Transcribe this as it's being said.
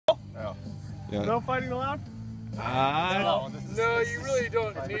Yeah. No fighting allowed? No, You really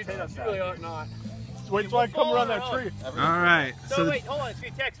don't need to. You really ought not. Wait till I come around that tree. All right. So wait, hold on. It's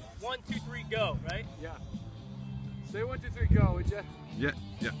gonna text 1, 2, 3, go, right? Yeah. Say 1, 2, 3, go, would you? Yeah,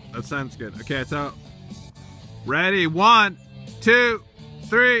 that sounds good. Okay, so ready, 1, 2,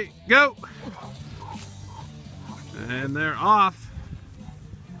 3, go. And they're off.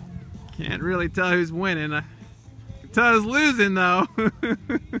 Can't really tell who's winning. I can tell who's losing though.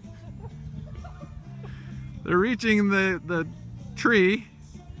 They're reaching the tree.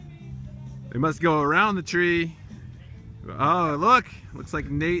 They must go around the tree. Oh, look. Looks like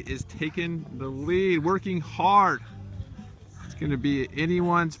Nate is taking the lead, working hard. It's going to be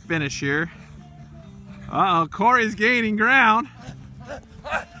anyone's finish here. Uh-oh, Corey's gaining ground.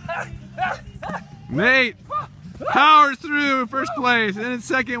 Nate powers through first place. And in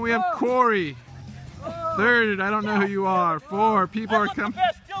second, we have Corey. Third, I don't know who you are. 4, people are coming.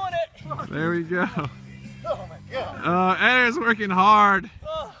 There we go. Oh my God. Edgar's working hard.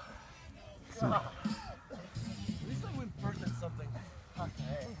 At least I went first at something.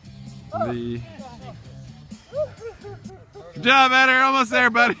 Good job, Edgar. Almost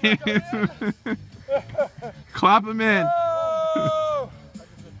there, buddy. Clap him in.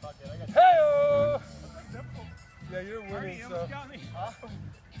 Yeah, you're winning, so.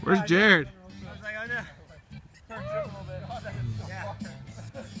 Where's Jared?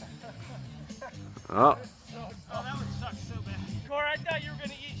 Oh. Oh, that would suck so bad. Corey, I thought you were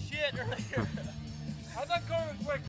gonna eat shit earlier. I thought Corey was quick.